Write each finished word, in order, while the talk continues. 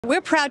We're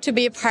proud to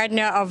be a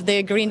partner of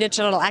the Green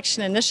Digital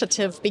Action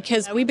Initiative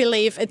because we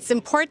believe it's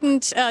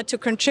important to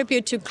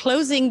contribute to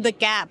closing the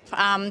gap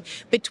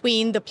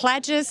between the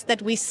pledges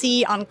that we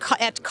see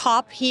at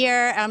COP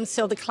here,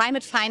 so the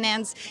climate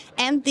finance,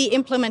 and the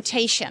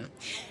implementation.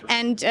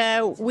 And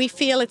we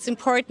feel it's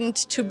important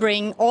to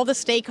bring all the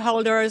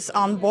stakeholders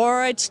on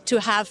board,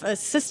 to have a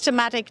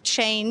systematic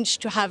change,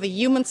 to have a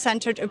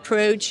human-centered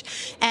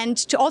approach, and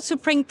to also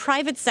bring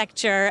private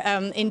sector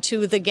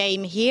into the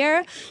game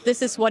here.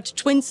 This is what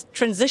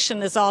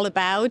Transition is all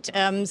about.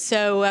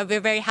 So we're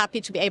very happy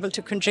to be able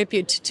to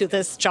contribute to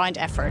this joint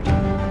effort.